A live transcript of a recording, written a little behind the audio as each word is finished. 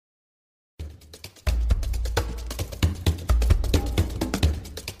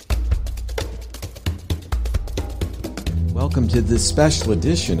Welcome to this special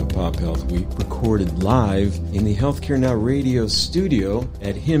edition of Pop Health Week, recorded live in the Healthcare Now radio studio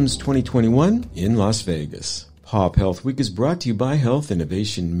at HIMSS 2021 in Las Vegas. Pop Health Week is brought to you by Health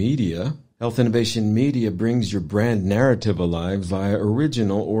Innovation Media. Health Innovation Media brings your brand narrative alive via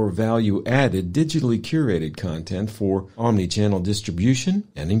original or value-added digitally curated content for omni-channel distribution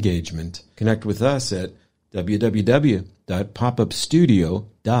and engagement. Connect with us at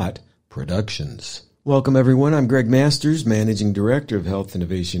www.popupstudio.productions. Welcome, everyone. I'm Greg Masters, Managing Director of Health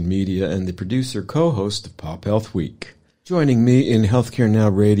Innovation Media and the producer co-host of Pop Health Week. Joining me in Healthcare Now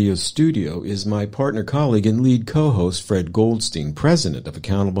Radio studio is my partner, colleague, and lead co-host, Fred Goldstein, President of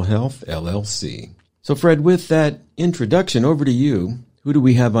Accountable Health, LLC. So, Fred, with that introduction, over to you. Who do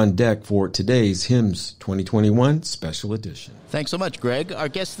we have on deck for today's HIMSS 2021 Special Edition? Thanks so much, Greg. Our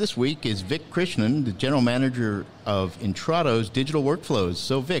guest this week is Vic Krishnan, the General Manager of Intrado's Digital Workflows.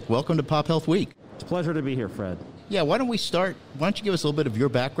 So, Vic, welcome to Pop Health Week. It's a pleasure to be here, Fred. Yeah, why don't we start? Why don't you give us a little bit of your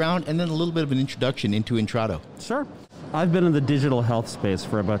background and then a little bit of an introduction into Intrado? Sure. I've been in the digital health space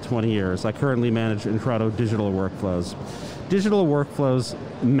for about 20 years. I currently manage Intrado Digital Workflows. Digital Workflows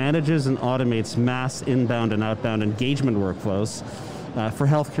manages and automates mass inbound and outbound engagement workflows for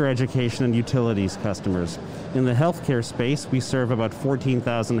healthcare education and utilities customers. In the healthcare space, we serve about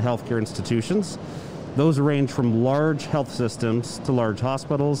 14,000 healthcare institutions. Those range from large health systems to large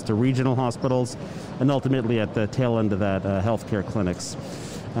hospitals to regional hospitals, and ultimately at the tail end of that, healthcare clinics.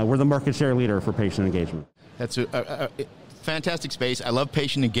 We're the market share leader for patient engagement. That's a fantastic space. I love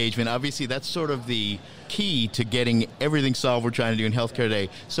patient engagement. Obviously, that's sort of the key to getting everything solved we're trying to do in healthcare today.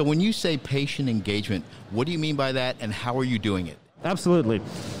 So when you say patient engagement, what do you mean by that, and how are you doing it? Absolutely.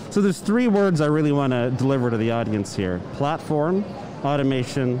 So there's three words I really want to deliver to the audience here: platform,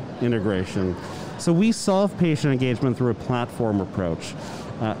 automation, integration. So we solve patient engagement through a platform approach.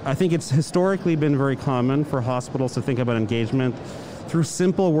 I think it's historically been very common for hospitals to think about engagement through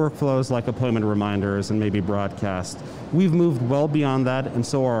simple workflows like appointment reminders and maybe broadcast. We've moved well beyond that, and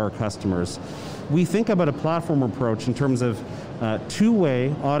so are our customers. We think about a platform approach in terms of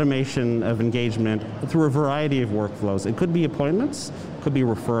two-way automation of engagement through a variety of workflows. It could be appointments, could be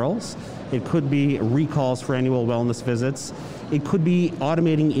referrals, it could be recalls for annual wellness visits, it could be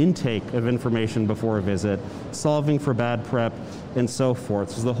automating intake of information before a visit, solving for bad prep, and so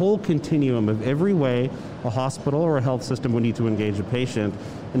forth. So the whole continuum of every way a hospital or a health system would need to engage a patient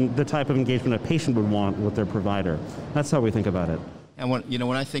and the type of engagement a patient would want with their provider. That's how we think about it. And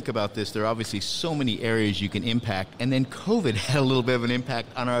when I think about this, there are obviously so many areas you can impact, and then COVID had a little bit of an impact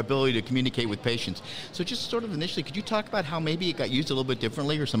on our ability to communicate with patients. So just sort of initially, could you talk about how maybe it got used a little bit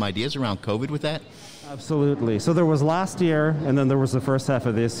differently or some ideas around COVID with that? Absolutely. So there was last year, and then there was the first half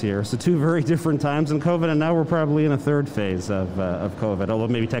of this year. So two very different times in COVID, and now we're probably in a third phase of COVID, although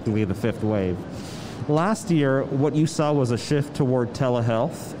maybe technically the fifth wave. Last year, what you saw was a shift toward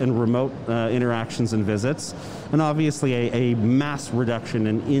telehealth and remote interactions and visits, and obviously a mass reduction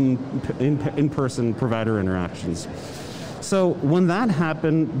in person provider interactions. So when that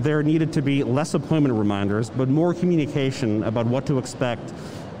happened, there needed to be less appointment reminders, but more communication about what to expect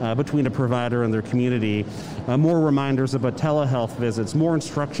between a provider and their community, more reminders about telehealth visits, more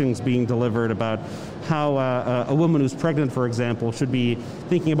instructions being delivered about how a woman who's pregnant, for example, should be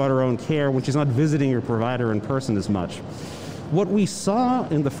thinking about her own care when she's not visiting her provider in person as much. What we saw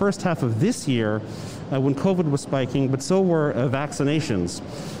in the first half of this year, when COVID was spiking, but so were vaccinations,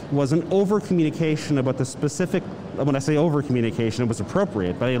 was an over-communication about the specific, when I say over-communication, it was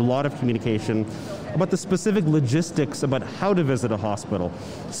appropriate, but a lot of communication about the specific logistics about how to visit a hospital.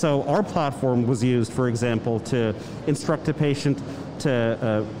 So our platform was used, for example, to instruct a patient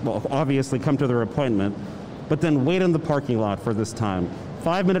to, obviously come to their appointment, but then wait in the parking lot for this time.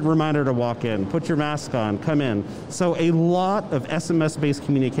 5-minute reminder to walk in, put your mask on, come in. So a lot of SMS-based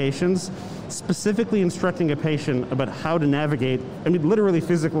communications, specifically instructing a patient about how to navigate, literally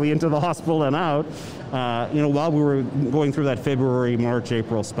physically into the hospital and out, while we were going through that February, March,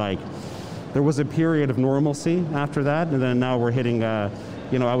 April spike. There was a period of normalcy after that, and then now we're hitting, I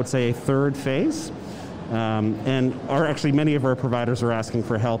would say a third phase. Many of our providers are asking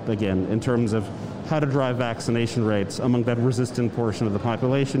for help again in terms of how to drive vaccination rates among that resistant portion of the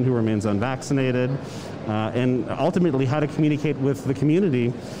population who remains unvaccinated, and ultimately how to communicate with the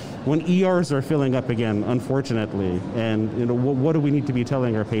community when ERs are filling up again, unfortunately, and what do we need to be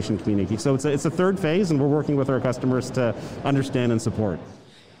telling our patient community? So it's a third phase, and we're working with our customers to understand and support.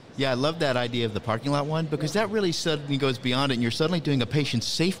 Yeah, I love that idea of the parking lot one, because that really suddenly goes beyond it, and you're suddenly doing a patient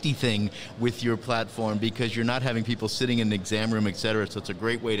safety thing with your platform because you're not having people sitting in the exam room, et cetera. So it's a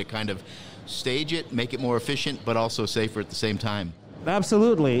great way to kind of stage it, make it more efficient, but also safer at the same time.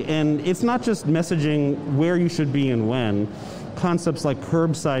 Absolutely. And it's not just messaging where you should be and when. Concepts like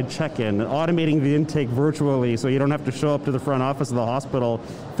curbside check-in, automating the intake virtually so you don't have to show up to the front office of the hospital,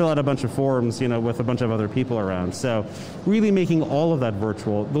 fill out a bunch of forms, with a bunch of other people around. So really making all of that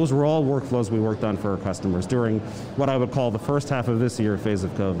virtual. Those were all workflows we worked on for our customers during what I would call the first half of this year phase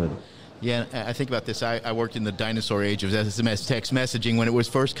of COVID. Yeah, I think about this. I worked in the dinosaur age of SMS text messaging when it was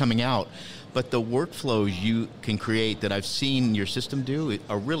first coming out. But the workflows you can create that I've seen your system do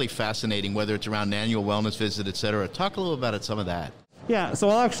are really fascinating, whether it's around an annual wellness visit, et cetera. Talk a little about some of that. Yeah, so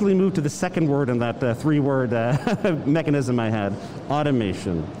I'll actually move to the second word in that three-word mechanism I had,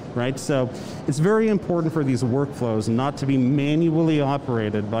 automation, right? So it's very important for these workflows not to be manually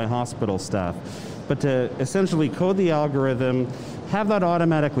operated by hospital staff, but to essentially code the algorithm, have that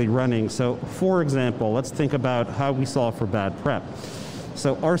automatically running. So, for example, let's think about how we solve for bad prep.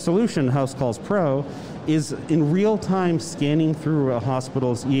 So our solution, House Calls Pro, is in real time scanning through a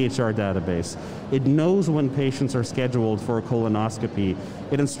hospital's EHR database. It knows when patients are scheduled for a colonoscopy.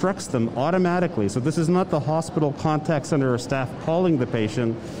 It instructs them automatically. So this is not the hospital contact center or staff calling the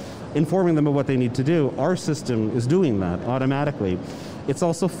patient, informing them of what they need to do. Our system is doing that automatically. It's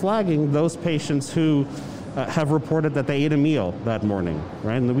also flagging those patients who have reported that they ate a meal that morning,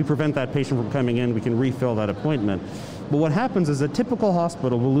 right? And we prevent that patient from coming in. We can refill that appointment. But what happens is a typical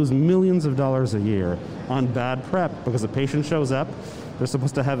hospital will lose millions of dollars a year on bad prep because the patient shows up, they're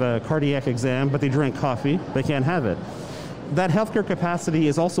supposed to have a cardiac exam, but they drank coffee, they can't have it. That healthcare capacity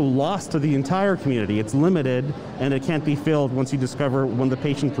is also lost to the entire community. It's limited, and it can't be filled once you discover when the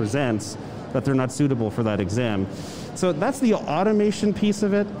patient presents that they're not suitable for that exam. So that's the automation piece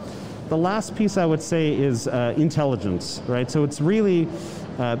of it. The last piece I would say is intelligence, right? So it's really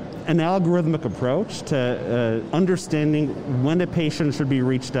an algorithmic approach to understanding when a patient should be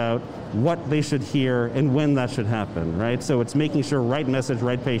reached out, what they should hear, and when that should happen, right? So it's making sure right message,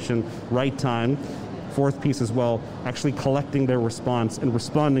 right patient, right time. Fourth piece as well, actually collecting their response and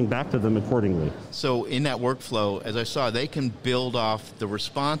responding back to them accordingly. So in that workflow, as I saw, they can build off the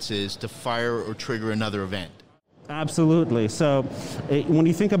responses to fire or trigger another event. Absolutely. So when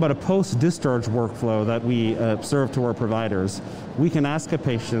you think about a post-discharge workflow that we serve to our providers, we can ask a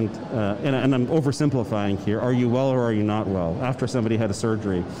patient, and I'm oversimplifying here, are you well or are you not well after somebody had a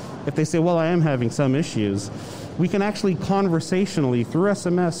surgery? If they say, well, I am having some issues, we can actually conversationally, through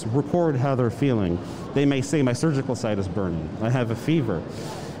SMS, record how they're feeling. They may say, my surgical site is burning, I have a fever.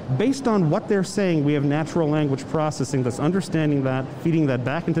 Based on what they're saying, we have natural language processing that's understanding that, feeding that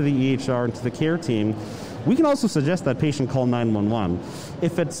back into the EHR, into the care team. We can also suggest that patient call 911.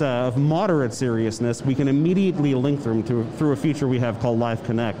 If it's of moderate seriousness, we can immediately link them through a feature we have called Live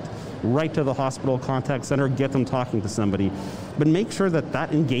Connect, right to the hospital contact center, get them talking to somebody. But make sure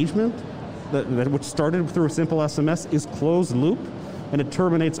that engagement, that which started through a simple SMS, is closed loop, and it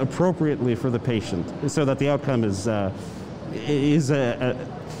terminates appropriately for the patient, so that the outcome is as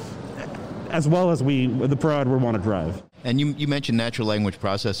well as the provider would want to drive. And you mentioned natural language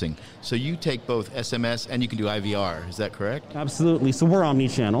processing. So you take both SMS and you can do IVR, is that correct? Absolutely. So we're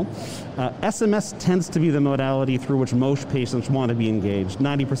omni-channel. SMS tends to be the modality through which most patients want to be engaged.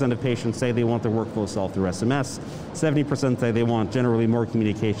 90% of patients say they want their workflow solved through SMS. 70% say they want generally more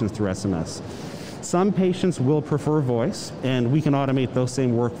communications through SMS. Some patients will prefer voice, and we can automate those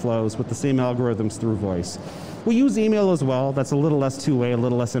same workflows with the same algorithms through voice. We use email as well. That's a little less two-way, a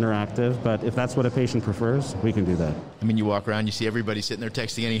little less interactive, but if that's what a patient prefers, we can do that. I mean, you walk around, you see everybody sitting there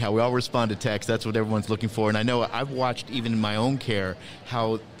texting anyhow. We all respond to text. That's what everyone's looking for. And I know I've watched, even in my own care,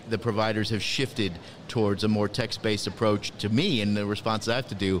 how the providers have shifted towards a more text-based approach to me and the response I have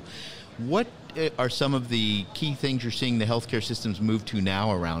to do. What are some of the key things you're seeing the healthcare systems move to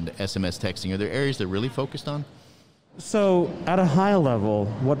now around SMS texting? Are there areas they're really focused on? So at a high level,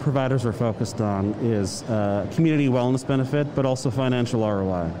 what providers are focused on is community wellness benefit, but also financial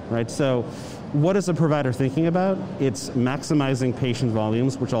ROI, right? So what is a provider thinking about? It's maximizing patient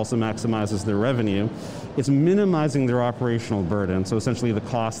volumes, which also maximizes their revenue. It's minimizing their operational burden, so essentially the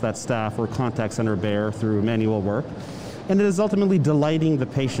cost that staff or contact center bear through manual work. And it is ultimately delighting the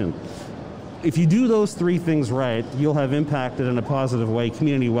patient. If you do those three things right, you'll have impacted in a positive way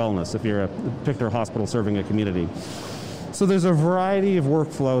community wellness if you're a particular hospital serving a community. So there's a variety of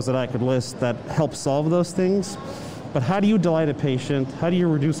workflows that I could list that help solve those things. But how do you delight a patient? How do you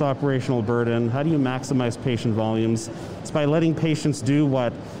reduce operational burden? How do you maximize patient volumes? It's by letting patients do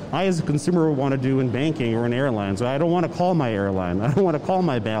what I as a consumer would want to do in banking or in airlines. I don't want to call my airline. I don't want to call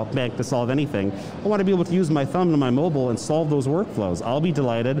my bank to solve anything. I want to be able to use my thumb and my mobile and solve those workflows. I'll be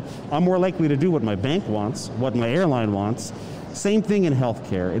delighted. I'm more likely to do what my bank wants, what my airline wants. Same thing in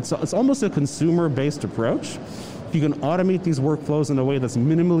healthcare. It's almost a consumer-based approach If you can automate these workflows in a way that's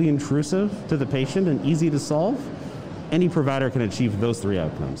minimally intrusive to the patient and easy to solve, any provider can achieve those three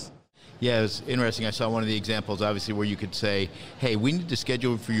outcomes. Yeah, it was interesting. I saw one of the examples, obviously, where you could say, hey, we need to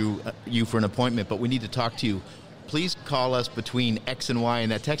schedule for you for an appointment, but we need to talk to you. Please call us between X and Y in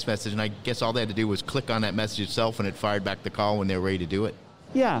that text message. And I guess all they had to do was click on that message itself, and it fired back the call when they were ready to do it.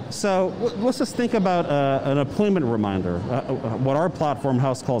 Yeah, so let's just think about an appointment reminder, what our platform,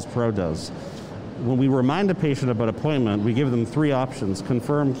 House Calls Pro, does. When we remind a patient about an appointment, we give them three options: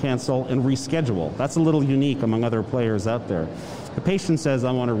 confirm, cancel, and reschedule. That's a little unique among other players out there. The patient says,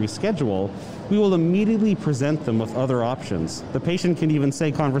 I want to reschedule. We will immediately present them with other options. The patient can even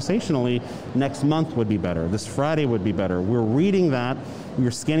say conversationally, next month would be better, this Friday would be better. We're reading that,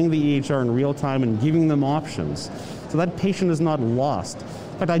 we're scanning the EHR in real time and giving them options. So that patient is not lost.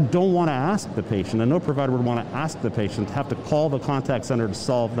 In fact, I don't want to ask the patient, and no provider would want to ask the patient to have to call the contact center to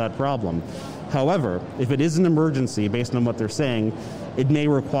solve that problem. However, if it is an emergency, based on what they're saying, it may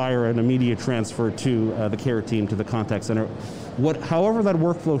require an immediate transfer to the care team, to the contact center. However that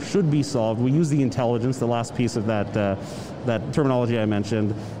workflow should be solved, we use the intelligence, the last piece of that terminology I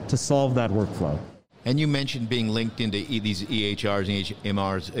mentioned, to solve that workflow. And you mentioned being linked into these EHRs and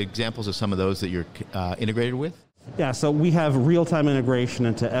EMRs. Examples of some of those that you're integrated with? Yeah, so we have real-time integration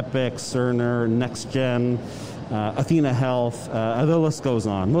into Epic, Cerner, NextGen, Athena Health, the list goes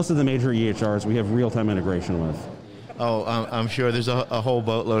on. Most of the major EHRs we have real-time integration with. Oh, I'm sure there's a whole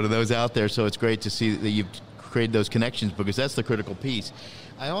boatload of those out there, so it's great to see that you've created those connections, because that's the critical piece.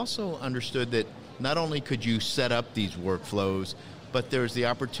 I also understood that not only could you set up these workflows, but there's the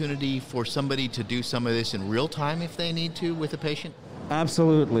opportunity for somebody to do some of this in real time if they need to with a patient?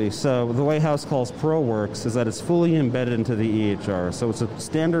 Absolutely. So the way House Calls Pro works is that it's fully embedded into the EHR. So it's a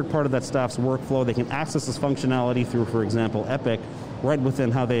standard part of that staff's workflow. They can access this functionality through, for example, Epic, right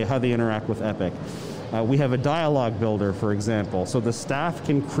within how they interact with Epic. We have a dialogue builder, for example, so the staff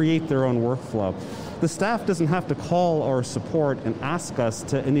can create their own workflow. The staff doesn't have to call our support and ask us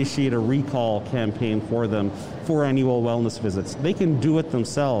to initiate a recall campaign for them for annual wellness visits. They can do it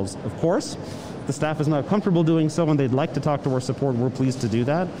themselves. Of course, the staff is not comfortable doing so and they'd like to talk to our support. We're pleased to do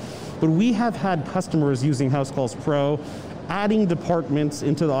that. But we have had customers using House Calls Pro, adding departments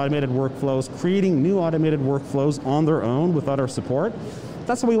into the automated workflows, creating new automated workflows on their own without our support.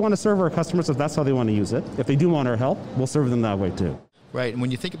 That's how we want to serve our customers, if that's how they want to use it. If they do want our help, we'll serve them that way too. Right, and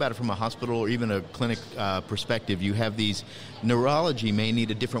when you think about it from a hospital or even a clinic perspective, you have these, neurology may need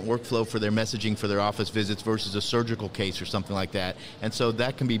a different workflow for their messaging for their office visits versus a surgical case or something like that. And so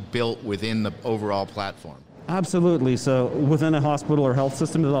that can be built within the overall platform. Absolutely. So within a hospital or health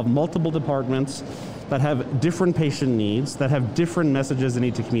system, they'll have multiple departments that have different patient needs, that have different messages they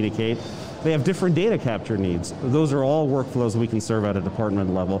need to communicate. They have different data capture needs. Those are all workflows we can serve at a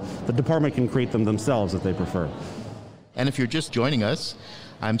department level. The department can create them themselves if they prefer. And if you're just joining us,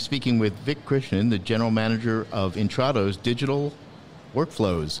 I'm speaking with Vic Krishnan, the General Manager of Intrado's Digital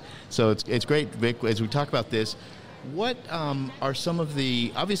Workflows. So it's great, Vic, as we talk about this, what are some of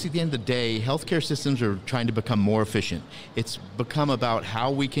the, obviously at the end of the day, healthcare systems are trying to become more efficient. It's become about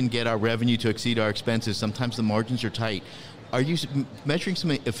how we can get our revenue to exceed our expenses. Sometimes the margins are tight. Are you measuring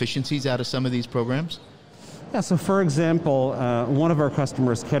some efficiencies out of some of these programs? Yeah, so for example, one of our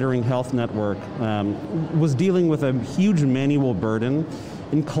customers, Kettering Health Network, was dealing with a huge manual burden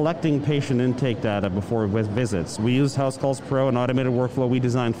in collecting patient intake data before visits. We used House Calls Pro, an automated workflow we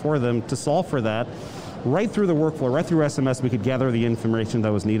designed for them to solve for that. Right through the workflow, right through SMS, we could gather the information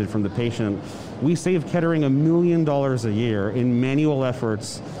that was needed from the patient. We saved Kettering $1 million a year in manual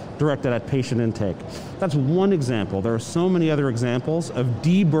efforts directed at patient intake. That's one example. There are so many other examples of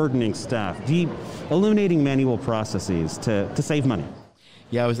deburdening staff, eliminating manual processes to save money.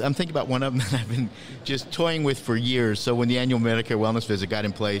 Yeah, I'm thinking about one of them that I've been just toying with for years. So when the annual Medicare wellness visit got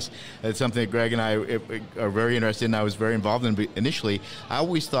in place, it's something that Greg and I are very interested in. I was very involved in initially. I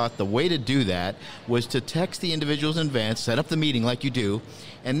always thought the way to do that was to text the individuals in advance, set up the meeting like you do,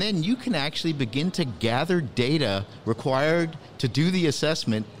 and then you can actually begin to gather data required to do the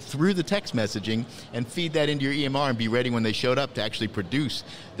assessment through the text messaging and feed that into your EMR and be ready when they showed up to actually produce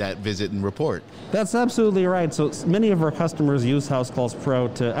that visit and report. That's absolutely right. So many of our customers use House Calls Pro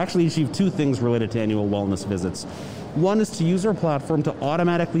to actually achieve two things related to annual wellness visits. One is to use our platform to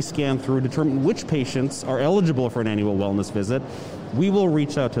automatically scan through, determine which patients are eligible for an annual wellness visit. We will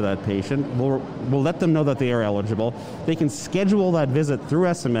reach out to that patient. We'll let them know that they are eligible. They can schedule that visit through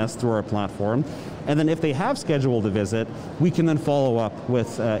SMS through our platform. And then if they have scheduled a visit, we can then follow up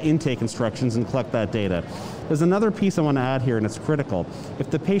with intake instructions and collect that data. There's another piece I want to add here, and it's critical.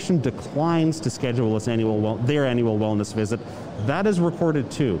 If the patient declines to schedule their annual wellness visit, that is recorded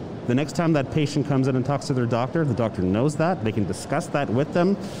too. The next time that patient comes in and talks to their doctor, the doctor knows that. They can discuss that with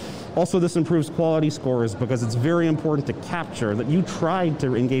them. Also, this improves quality scores because it's very important to capture that you tried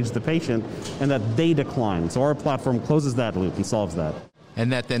to engage the patient and that they declined. So our platform closes that loop and solves that. And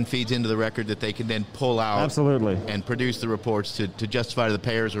that then feeds into the record that they can then pull out. Absolutely. And produce the reports to justify to the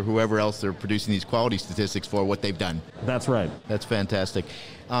payers or whoever else they're producing these quality statistics for what they've done. That's right. That's fantastic.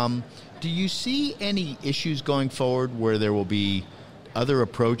 Do you see any issues going forward where there will be other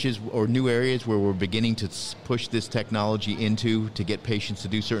approaches or new areas where we're beginning to push this technology into to get patients to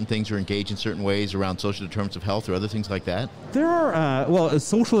do certain things or engage in certain ways around social determinants of health or other things like that? There are,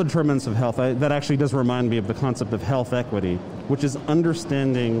 social determinants of health, that actually does remind me of the concept of health equity, which is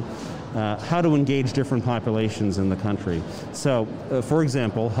understanding how to engage different populations in the country. So, for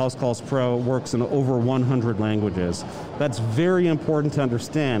example, House Calls Pro works in over 100 languages. That's very important to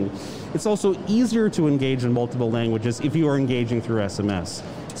understand. It's also easier to engage in multiple languages if you are engaging through SMS.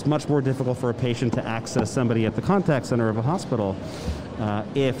 It's much more difficult for a patient to access somebody at the contact center of a hospital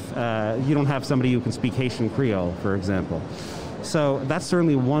if you don't have somebody who can speak Haitian Creole, for example. So that's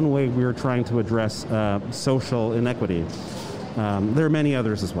certainly one way we're trying to address social inequity. There are many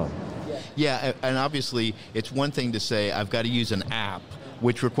others as well. Yeah, and obviously it's one thing to say I've got to use an app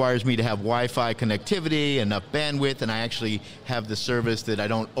which requires me to have Wi-Fi connectivity, enough bandwidth, and I actually have the service that I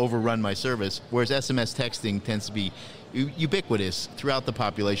don't overrun my service, whereas SMS texting tends to be ubiquitous throughout the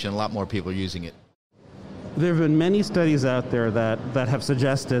population. A lot more people are using it. There have been many studies out there that have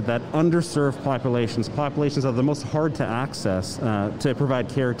suggested that underserved populations that are the most hard to access to provide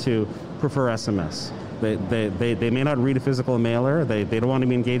care to, prefer SMS. They may not read a physical mailer, they don't want to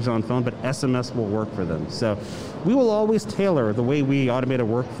be engaged on phone, but SMS will work for them. So we will always tailor the way we automate a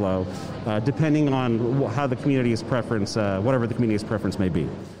workflow depending on how the community's preference, whatever the community's preference may be.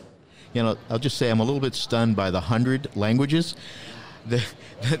 You know, I'll just say I'm a little bit stunned by the 100 languages.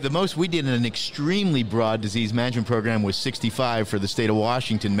 The most we did in an extremely broad disease management program was 65 for the state of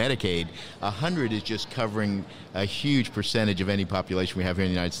Washington Medicaid. 100 is just covering a huge percentage of any population we have here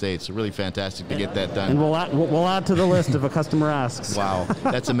in the United States. So really fantastic to get that done. And we'll add to the list if a customer asks. Wow,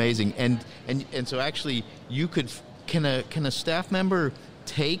 that's amazing. And so actually, can a staff member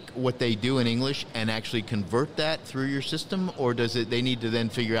take what they do in English and actually convert that through your system, or they need to then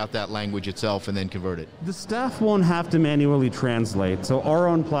figure out that language itself and then convert it? The staff won't have to manually translate, so our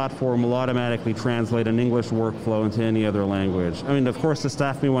own platform will automatically translate an English workflow into any other language. I mean, of course, the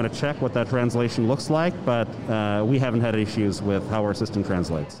staff may want to check what that translation looks like, but we haven't had issues with how our system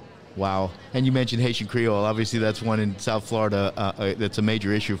translates. Wow. And you mentioned Haitian Creole. Obviously, that's one in South Florida that's a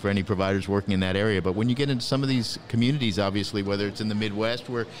major issue for any providers working in that area. But when you get into some of these communities, obviously, whether it's in the Midwest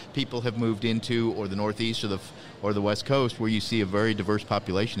where people have moved into, or the Northeast or the West Coast where you see a very diverse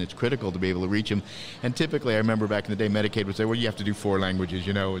population, it's critical to be able to reach them. And typically, I remember back in the day, Medicaid would say, well, you have to do 4 languages.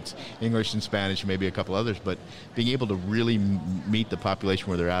 You know, it's English and Spanish and maybe a couple others. But being able to really meet the population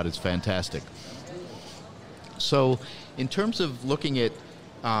where they're at is fantastic. So in terms of looking at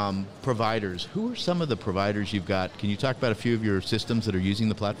providers, who are some of the providers you've got? Can you talk about a few of your systems that are using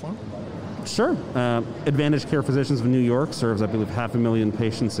the platform? Sure. Advantage Care Physicians of New York serves, I believe, 500,000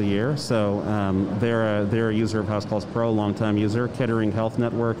 patients a year. So they're a user of House Calls Pro, longtime user. Kettering Health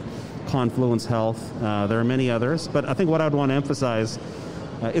Network, Confluence Health. There are many others. But I think what I would want to emphasize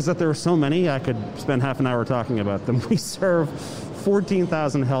is that there are so many, I could spend half an hour talking about them. We serve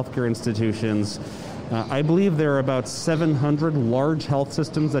 14,000 healthcare institutions. I believe there are about 700 large health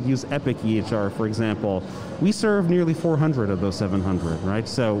systems that use Epic EHR, for example. We serve nearly 400 of those 700, right?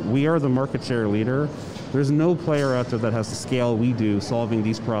 So we are the market share leader. There's no player out there that has the scale we do solving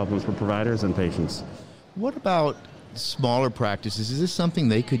these problems for providers and patients. What about smaller practices? Is this something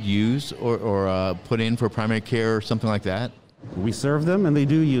they could use or put in for primary care or something like that? We serve them and they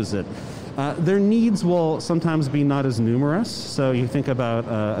do use it. Their needs will sometimes be not as numerous. So you think about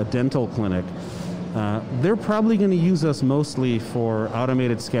a dental clinic. They're probably going to use us mostly for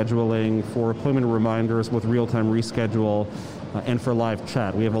automated scheduling, for appointment reminders with real-time reschedule, and for live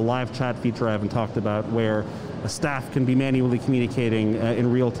chat. We have a live chat feature I haven't talked about where a staff can be manually communicating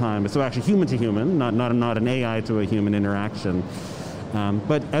in real time. So actually human to human, not an AI to a human interaction.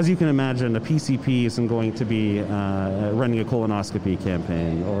 But as you can imagine, a PCP isn't going to be running a colonoscopy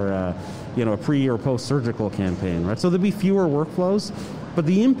campaign or a pre or post-surgical campaign, right? So there'll be fewer workflows, but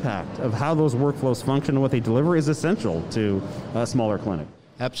the impact of how those workflows function and what they deliver is essential to a smaller clinic.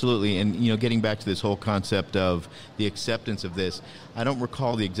 Absolutely. And, getting back to this whole concept of the acceptance of this, I don't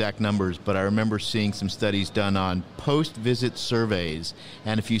recall the exact numbers, but I remember seeing some studies done on post-visit surveys.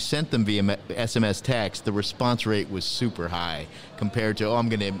 And if you sent them via SMS text, the response rate was super high compared to, I'm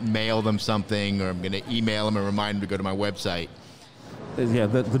going to mail them something or I'm going to email them and remind them to go to my website. Yeah,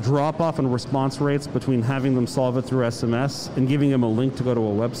 the drop-off in response rates between having them solve it through SMS and giving them a link to go to a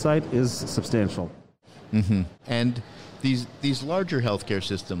website is substantial. Mm-hmm. And these larger healthcare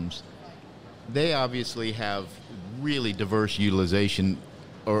systems, they obviously have really diverse utilization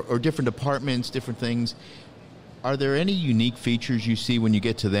or different departments, different things. Are there any unique features you see when you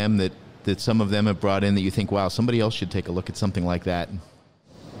get to them that some of them have brought in that you think, wow, somebody else should take a look at something like that?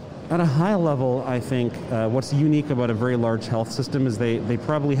 At a high level, I think what's unique about a very large health system is they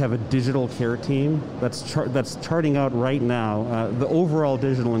probably have a digital care team that's charting out right now the overall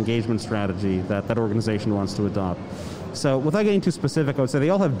digital engagement strategy that organization wants to adopt. So without getting too specific, I would say they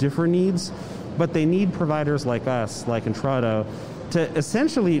all have different needs, but they need providers like us, like Intrado, to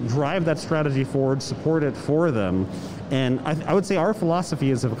essentially drive that strategy forward, support it for them. And I would say our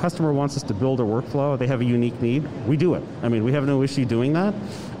philosophy is if a customer wants us to build a workflow, they have a unique need, we do it. I mean, we have no issue doing that.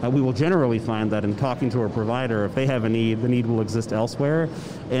 We will generally find that in talking to a provider, if they have a need, the need will exist elsewhere.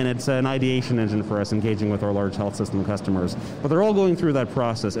 And it's an ideation engine for us engaging with our large health system customers. But they're all going through that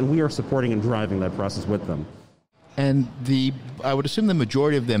process, and we are supporting and driving that process with them. And I would assume the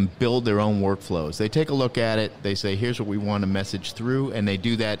majority of them build their own workflows. They take a look at it, they say, here's what we want to message through, and they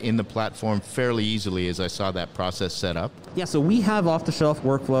do that in the platform fairly easily as I saw that process set up. Yeah, so we have off-the-shelf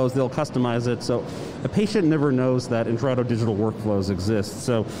workflows. They'll customize it. So a patient never knows that Intrado digital workflows exist.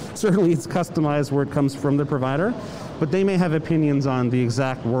 So certainly it's customized where it comes from the provider, but they may have opinions on the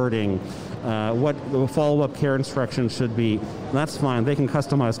exact wording, what the follow-up care instructions should be. That's fine. They can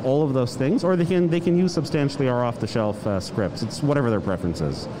customize all of those things, or they can use substantially our off-the-shelf scripts. It's whatever their preference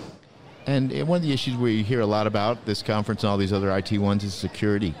is. And one of the issues we hear a lot about this conference and all these other IT ones is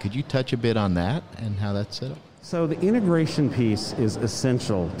security. Could you touch a bit on that and how that's set up? So the integration piece is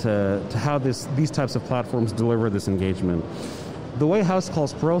essential to how these types of platforms deliver this engagement. The way House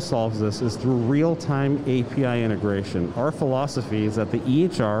Calls Pro solves this is through real-time API integration. Our philosophy is that the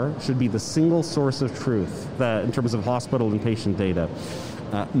EHR should be the single source of truth in terms of hospital and patient data.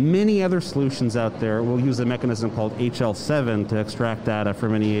 Many other solutions out there will use a mechanism called HL7 to extract data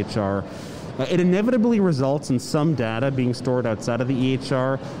from an EHR. It inevitably results in some data being stored outside of the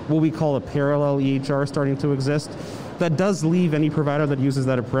EHR, what we call a parallel EHR starting to exist. That does leave any provider that uses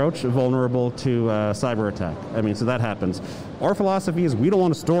that approach vulnerable to cyber attack. I mean, so that happens. Our philosophy is we don't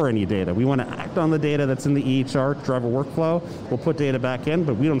want to store any data. We want to act on the data that's in the EHR to drive a workflow. We'll put data back in,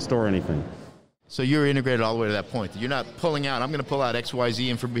 but we don't store anything. So you're integrated all the way to that point. You're not pulling out, I'm going to pull out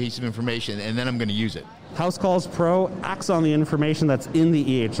XYZ piece of information, and then I'm going to use it. House Calls Pro acts on the information that's in the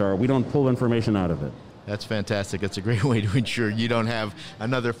EHR. We don't pull information out of it. That's fantastic. That's a great way to ensure you don't have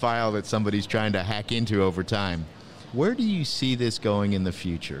another file that somebody's trying to hack into over time. Where do you see this going in the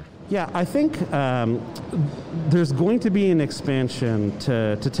future? Yeah, I think there's going to be an expansion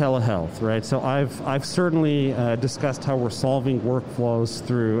to telehealth, right? So I've certainly discussed how we're solving workflows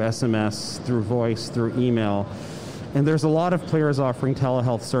through SMS, through voice, through email, and there's a lot of players offering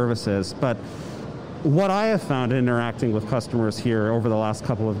telehealth services, but what I have found in interacting with customers here over the last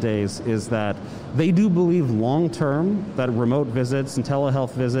couple of days is that they do believe long-term that remote visits and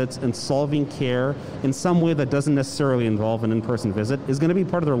telehealth visits and solving care in some way that doesn't necessarily involve an in-person visit is going to be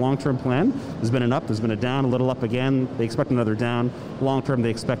part of their long-term plan. There's been an up, there's been a down, a little up again. They expect another down. Long-term, they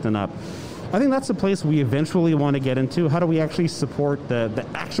expect an up. I think that's a place we eventually want to get into. How do we actually support the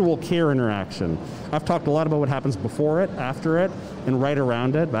actual care interaction? I've talked a lot about what happens before it, after it, and right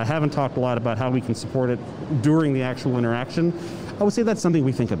around it, but I haven't talked a lot about how we can support it during the actual interaction. I would say that's something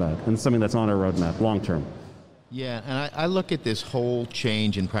we think about and something that's on our roadmap long term. Yeah, and I look at this whole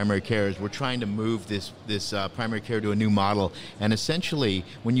change in primary care as we're trying to move this primary care to a new model. And essentially,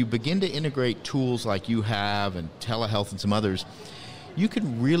 when you begin to integrate tools like you have and telehealth and some others, you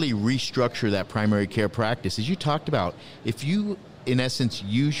can really restructure that primary care practice. As you talked about, if you, in essence,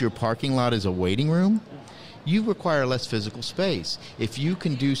 use your parking lot as a waiting room, you require less physical space. If you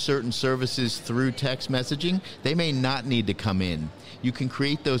can do certain services through text messaging, they may not need to come in. You can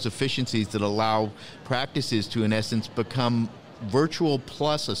create those efficiencies that allow practices to, in essence, become virtual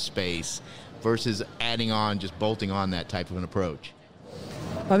plus a space versus adding on, just bolting on that type of an approach.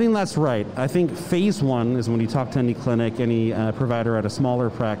 I think that's right. I think phase one is when you talk to any clinic, any provider at a smaller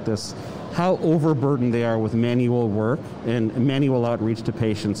practice, how overburdened they are with manual work and manual outreach to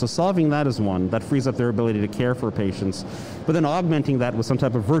patients. So solving that is one. That frees up their ability to care for patients. But then augmenting that with some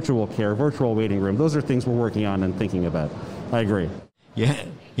type of virtual care, virtual waiting room, those are things we're working on and thinking about. I agree. Yeah,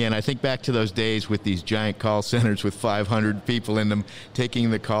 and I think back to those days with these giant call centers with 500 people in them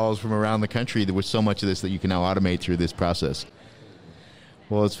taking the calls from around the country. There was so much of this that you can now automate through this process.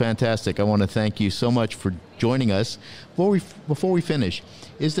 Well, it's fantastic. I want to thank you so much for joining us. Before we finish,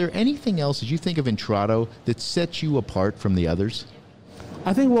 is there anything else as you think of Intrado that sets you apart from the others?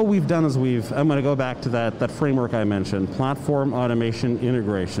 I think what we've done is I'm going to go back to that framework I mentioned, platform, automation,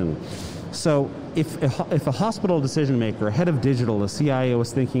 integration. So if a hospital decision maker, a head of digital, a CIO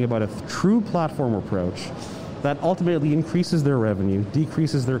is thinking about a true platform approach that ultimately increases their revenue,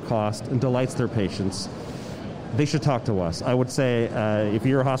 decreases their cost, and delights their patients, they should talk to us. I would say if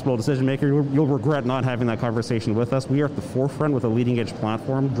you're a hospital decision maker, you'll regret not having that conversation with us. We are at the forefront with a leading edge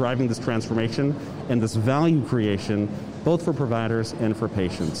platform driving this transformation and this value creation, both for providers and for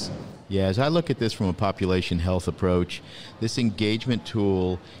patients. Yeah, as I look at this from a population health approach, this engagement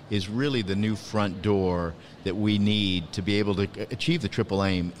tool is really the new front door that we need to be able to achieve the triple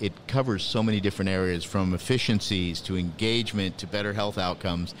aim. It covers so many different areas, from efficiencies to engagement to better health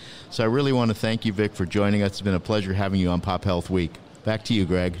outcomes. So I really want to thank you, Vic, for joining us. It's been a pleasure having you on Pop Health Week. Back to you,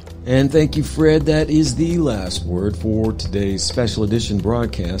 Greg. And thank you, Fred. That is the last word for today's special edition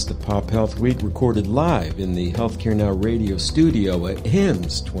broadcast of Pop Health Week, recorded live in the Healthcare Now radio studio at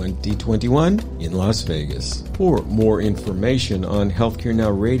HIMSS 2021 in Las Vegas. For more information on Healthcare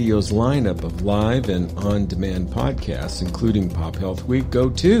Now radio's lineup of live and on-demand podcasts, including Pop Health Week, go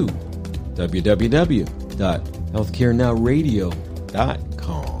to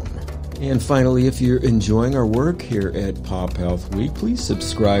www.healthcarenowradio.com. And finally, if you're enjoying our work here at Pop Health Week, please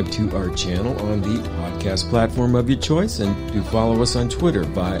subscribe to our channel on the podcast platform of your choice, and do follow us on Twitter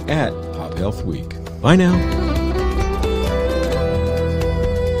by @PopHealthWeek. Bye now.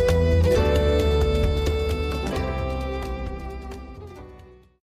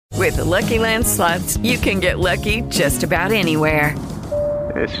 With the Lucky Land Slots, you can get lucky just about anywhere.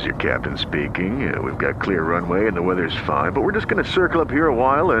 This is your captain speaking. We've got clear runway and the weather's fine, but we're just going to circle up here a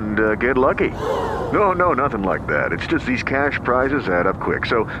while and get lucky. No, nothing like that. It's just these cash prizes add up quick.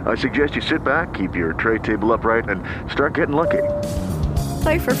 So I suggest you sit back, keep your tray table upright, and start getting lucky.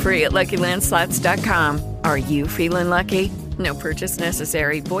 Play for free at LuckyLandSlots.com. Are you feeling lucky? No purchase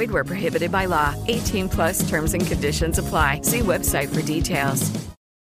necessary. Void where prohibited by law. 18+ terms and conditions apply. See website for details.